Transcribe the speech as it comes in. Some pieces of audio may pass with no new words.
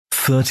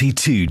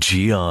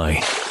32GI.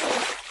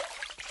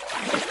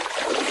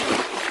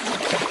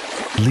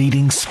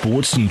 Leading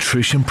sports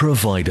nutrition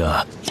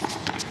provider.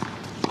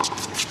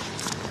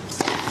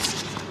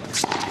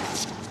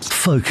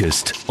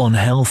 Focused on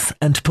health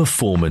and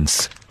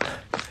performance.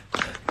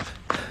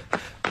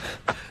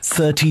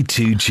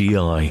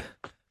 32GI.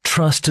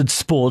 Trusted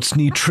sports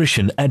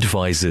nutrition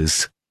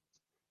advisors.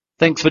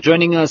 Thanks for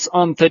joining us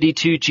on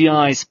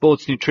 32GI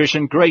Sports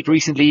Nutrition. Great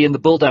recently in the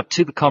build-up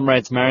to the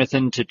Comrades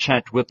Marathon to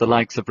chat with the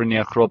likes of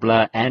Renier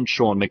Grobler and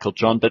Sean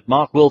Mickeljohn. But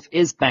Mark Wolf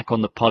is back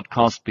on the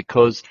podcast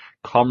because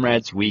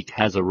Comrades Week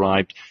has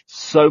arrived.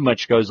 So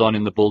much goes on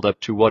in the build-up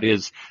to what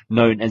is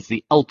known as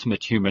the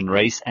ultimate human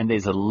race, and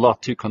there's a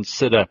lot to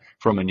consider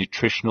from a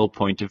nutritional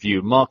point of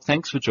view. Mark,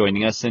 thanks for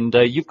joining us. And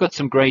you've got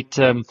some great,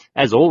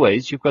 as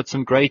always, you've got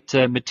some great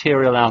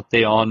material out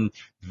there on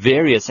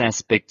various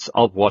aspects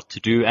of what to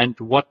do and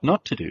what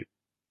not to do.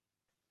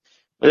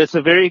 Well, it's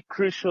a very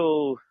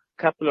crucial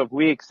couple of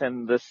weeks,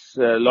 and this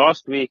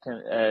last week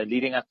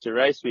leading up to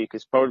race week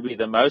is probably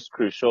the most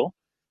crucial.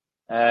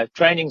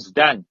 Training's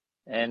done,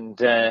 and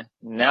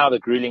now the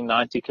grueling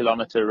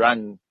 90-kilometer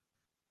run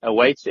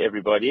awaits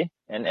everybody.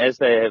 And as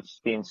they have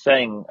been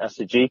saying,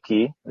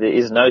 Asajiki, there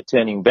is no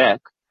turning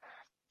back.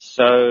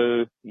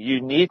 So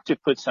you need to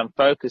put some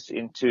focus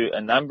into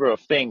a number of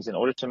things in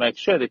order to make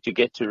sure that you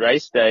get to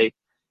race day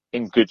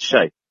in good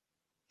shape.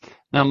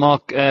 Now,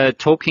 Mark,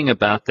 talking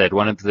about that,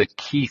 one of the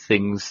key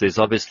things, there's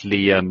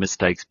obviously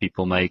mistakes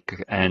people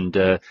make, and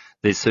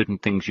there's certain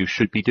things you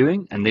should be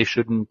doing, and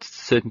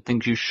certain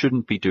things you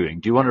shouldn't be doing.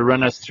 Do you want to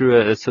run us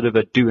through a sort of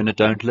a do and a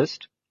don't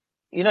list?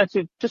 You know,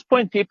 to just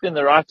point people in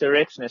the right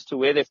direction as to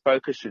where their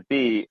focus should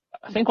be,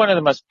 I think one of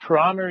the most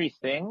primary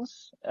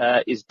things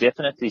is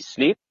definitely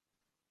sleep.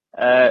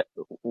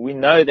 We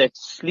know that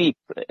sleep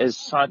is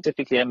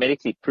scientifically and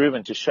medically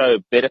proven to show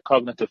better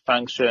cognitive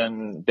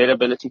function, better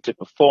ability to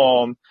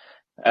perform.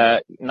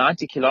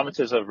 90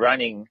 kilometers of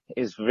running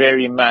is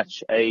very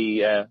much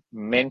a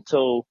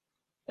mental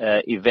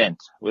event,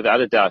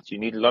 without a doubt. You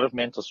need a lot of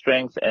mental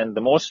strength, and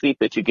the more sleep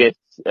that you get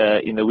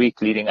in the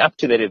week leading up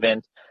to that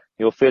event,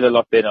 you'll feel a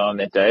lot better on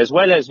that day. As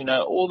well as, you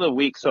know, all the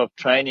weeks of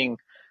training,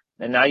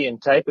 and now you're in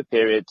taper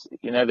period,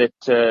 you know,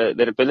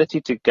 that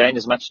ability to gain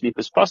as much sleep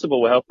as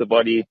possible will help the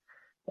body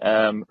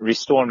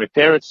restore and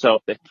repair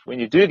itself, that when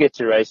you do get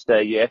to race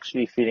day, you're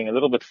actually feeling a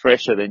little bit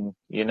fresher than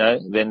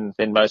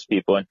most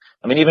people. And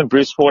I mean, even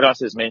Bruce Fordyce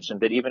has mentioned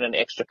that even an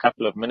extra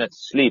couple of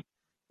minutes sleep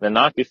the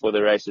night before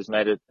the race has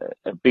made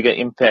a bigger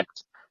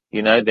impact,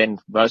 you know, than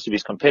most of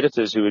his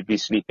competitors who would be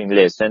sleeping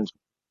less. And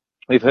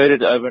we've heard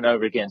it over and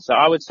over again. So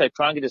I would say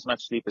try and get as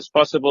much sleep as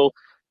possible.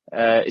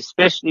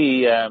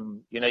 Especially,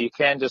 you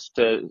can just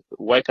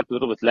wake up a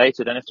little bit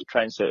later. Don't have to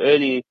train so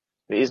early.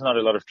 There is not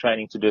a lot of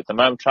training to do at the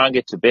moment. Try and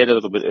get to bed a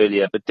little bit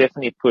earlier, but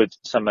definitely put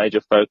some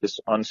major focus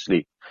on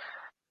sleep.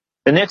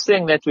 The next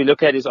thing that we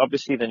look at is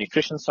obviously the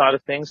nutrition side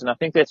of things, and I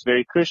think that's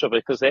very crucial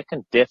because that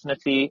can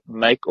definitely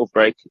make or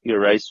break your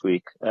race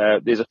week.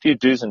 There's a few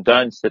do's and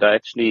don'ts that I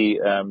actually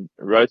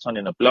wrote on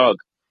in a blog.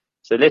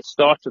 So let's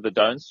start with the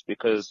don'ts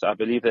because I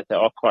believe that they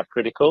are quite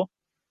critical.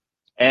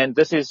 And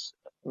this is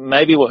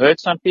maybe will hurt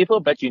some people,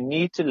 but you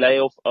need to lay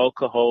off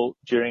alcohol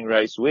during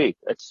race week.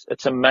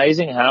 It's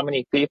amazing how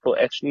many people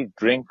actually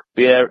drink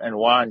beer and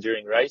wine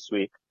during race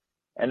week,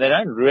 and they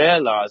don't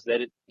realize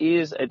that it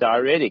is a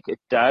diuretic. It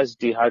does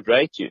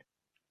dehydrate you.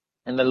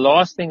 And the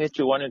last thing that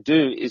you want to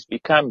do is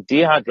become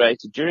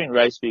dehydrated during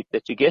race week,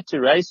 that you get to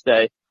race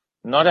day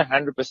not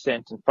 100%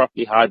 and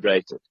properly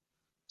hydrated.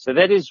 So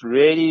that is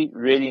really,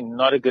 really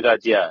not a good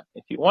idea.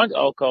 If you want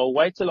alcohol,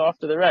 wait till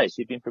after the race.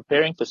 You've been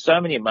preparing for so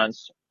many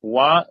months.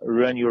 Why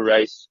ruin your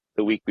race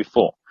the week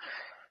before?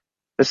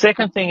 The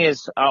second thing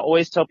is I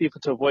always tell people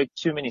to avoid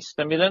too many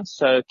stimulants.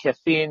 So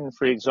caffeine,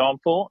 for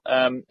example,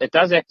 it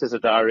does act as a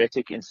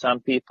diuretic in some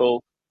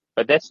people,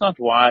 but that's not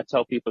why I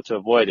tell people to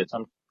avoid it.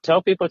 I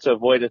tell people to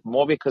avoid it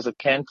more because it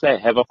can play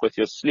havoc with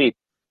your sleep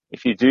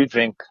if you do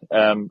drink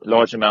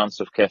large amounts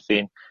of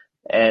caffeine.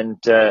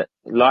 And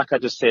like I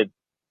just said,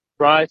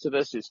 prior to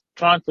this is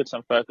try and put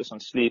some focus on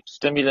sleep.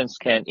 Stimulants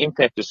can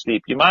impact your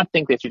sleep. You might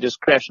think that you just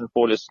crash and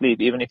fall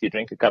asleep even if you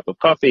drink a cup of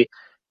coffee.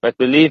 But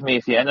believe me,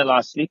 if you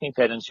analyze sleeping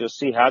patterns, you'll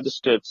see how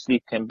disturbed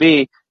sleep can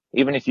be.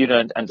 Even if you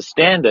don't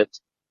understand it,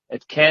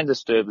 it can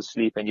disturb the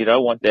sleep, and you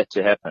don't want that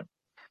to happen.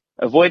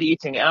 Avoid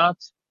eating out.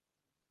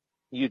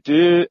 You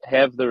do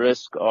have the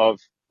risk of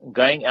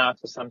going out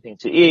for something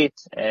to eat,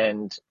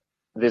 and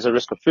there's a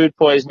risk of food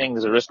poisoning.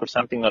 There's a risk of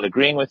something not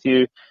agreeing with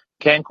you.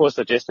 Can cause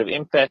digestive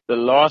impact. The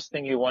last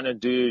thing you want to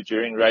do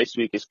during race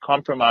week is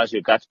compromise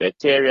your gut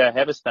bacteria,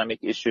 have a stomach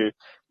issue.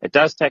 It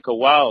does take a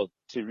while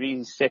to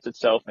reset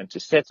itself and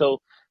to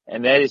settle,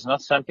 and that is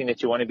not something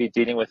that you want to be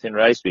dealing with in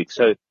race week.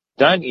 So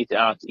don't eat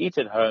out, eat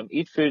at home,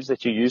 eat foods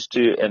that you're used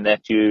to and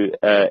that you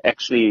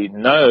actually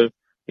know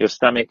your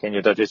stomach and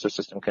your digestive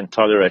system can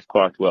tolerate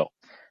quite well.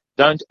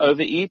 Don't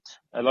overeat.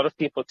 A lot of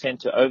people tend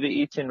to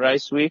overeat in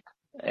race week,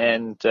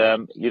 and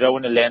you don't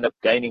want to land up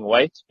gaining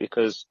weight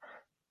because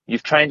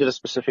you've trained at a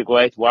specific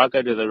weight. Why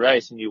go to the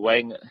race and you're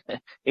weighing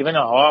even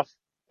a half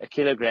a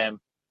kilogram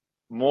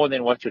more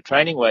than what your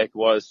training weight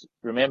was,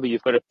 remember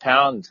you've got to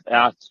pound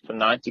out for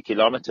 90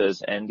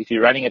 kilometers. And if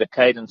you're running at a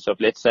cadence of,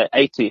 let's say,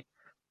 80,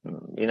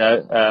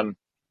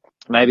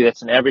 maybe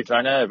that's an average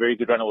runner. A very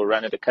good runner will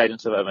run at a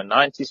cadence of over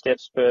 90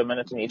 steps per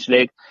minute in each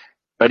leg.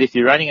 But if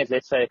you're running at,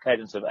 let's say, a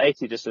cadence of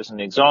 80, just as an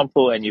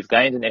example, and you've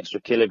gained an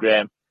extra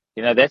kilogram,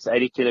 that's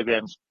 80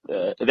 kilograms.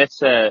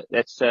 That's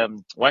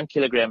 1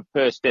 kilogram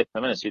per step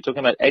per minute. So you're talking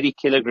about 80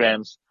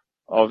 kilograms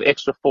of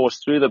extra force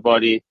through the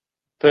body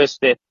per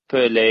step,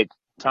 per leg,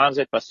 times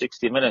that by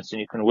 60 minutes, and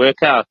you can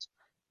work out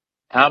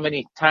how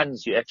many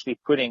tons you're actually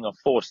putting of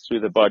force through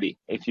the body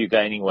if you're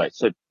gaining weight.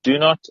 So do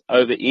not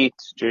overeat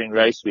during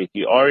race week.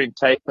 You are in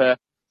taper.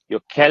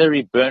 Your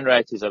calorie burn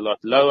rate is a lot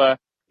lower.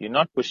 You're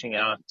not pushing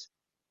out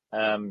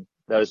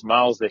those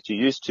miles that you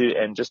used to,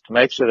 and just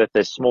make sure that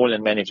they're small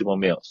and manageable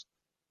meals.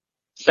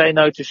 Say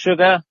no to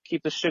sugar.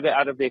 Keep the sugar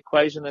out of the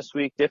equation this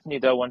week. Definitely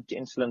don't want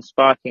insulin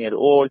spiking at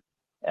all.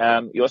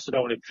 You also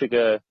don't want to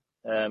trigger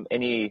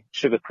any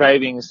sugar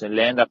cravings and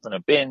land up on a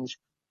binge.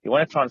 You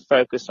want to try and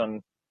focus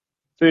on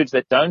foods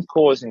that don't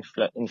cause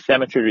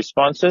inflammatory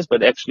responses,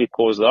 but actually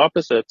cause the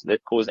opposite,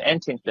 that cause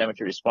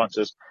anti-inflammatory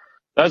responses.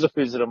 Those are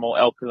foods that are more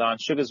alkaline.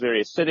 Sugar is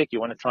very acidic. You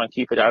want to try and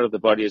keep it out of the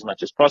body as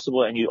much as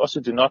possible. And you also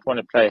do not want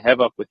to play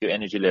havoc with your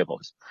energy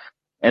levels.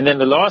 And then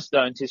the last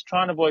don't is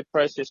try and avoid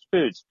processed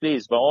foods.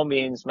 Please, by all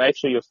means, make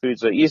sure your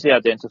foods are easily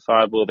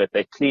identifiable, that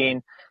they're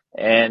clean,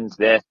 and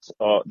that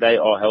they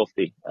are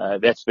healthy.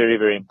 That's very,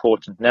 very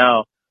important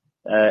now,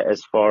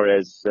 as far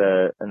as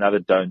another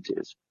don't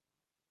is.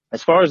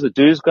 As far as the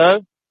do's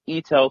go,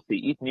 eat healthy,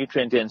 eat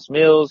nutrient-dense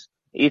meals,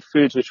 eat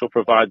foods which will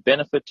provide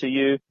benefit to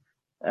you.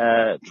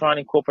 Try and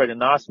incorporate a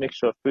nice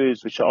mixture of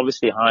foods which are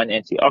obviously high in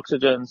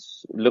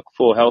antioxidants. Look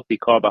for healthy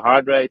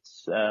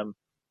carbohydrates. More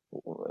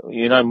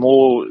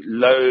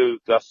low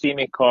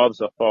glycemic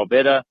carbs are far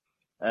better.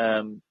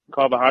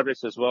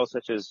 Carbohydrates as well,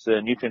 such as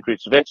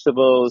nutrient-rich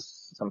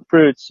vegetables, some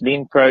fruits,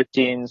 lean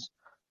proteins,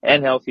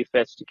 and healthy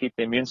fats to keep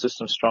the immune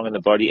system strong and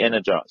the body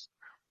energized.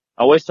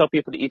 I always tell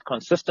people to eat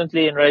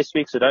consistently in race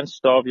week, so don't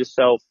starve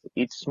yourself.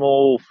 Eat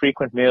small,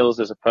 frequent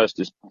meals as opposed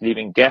to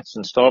leaving gaps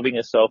and starving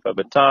yourself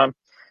over time.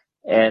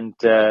 And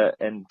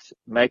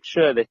make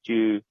sure that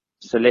you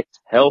select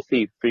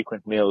healthy,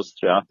 frequent meals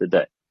throughout the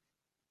day.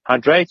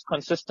 Hydrate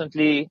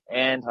consistently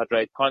and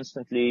hydrate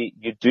constantly.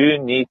 You do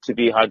need to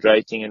be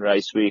hydrating in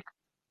race week.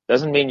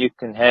 Doesn't mean you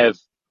can have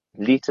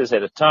liters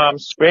at a time.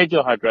 Spread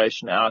your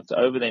hydration out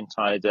over the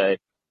entire day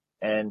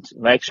and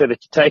make sure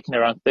that you're taking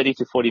around 30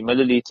 to 40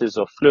 milliliters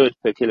of fluid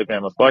per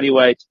kilogram of body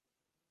weight.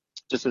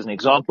 Just as an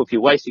example, if you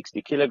weigh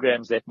 60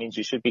 kilograms, that means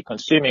you should be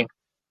consuming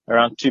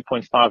around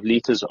 2.5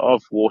 liters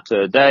of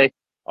water a day.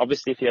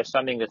 Obviously, if you have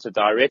something that's a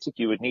diuretic,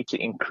 you would need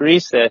to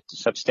increase that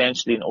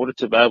substantially in order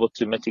to be able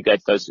to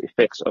mitigate those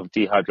effects of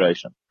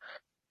dehydration.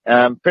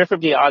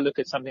 Preferably, I look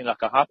at something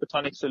like a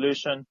hypertonic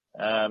solution.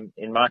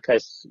 In my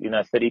case,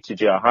 32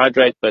 GI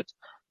hydrate, but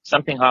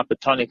something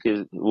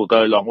hypertonic will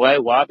go a long way.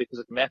 Why? Because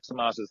it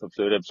maximizes the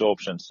fluid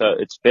absorption. So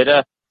it's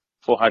better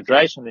for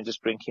hydration than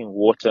just drinking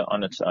water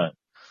on its own.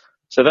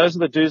 So those are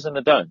the do's and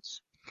the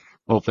don'ts.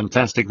 Well,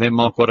 fantastic then,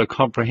 Mark. What a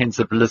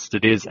comprehensive list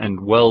it is,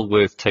 and well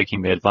worth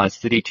taking the advice.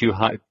 32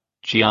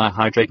 GI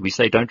Hydrate. We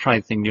say don't try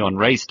anything new on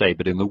race day,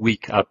 but in the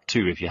week up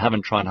to. If you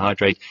haven't tried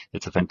Hydrate,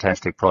 it's a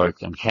fantastic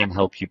product and can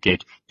help you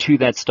get to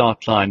that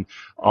start line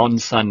on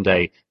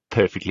Sunday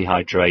perfectly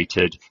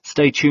hydrated.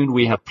 Stay tuned.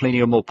 We have plenty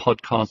of more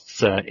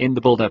podcasts in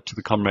the build-up to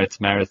the Comrades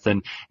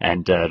Marathon,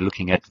 and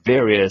looking at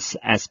various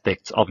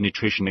aspects of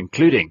nutrition,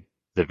 including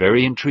the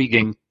very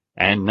intriguing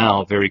and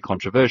now very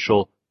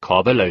controversial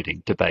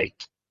carbo-loading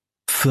debate.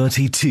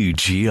 32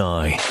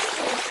 GI.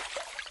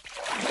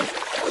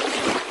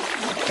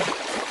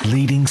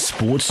 Leading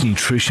sports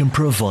nutrition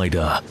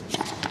provider.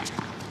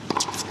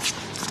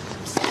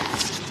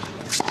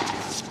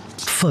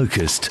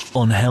 Focused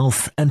on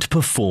health and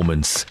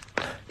performance.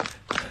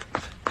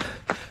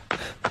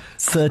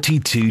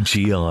 32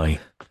 GI.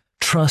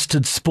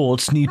 Trusted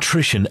sports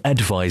nutrition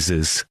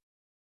advisors.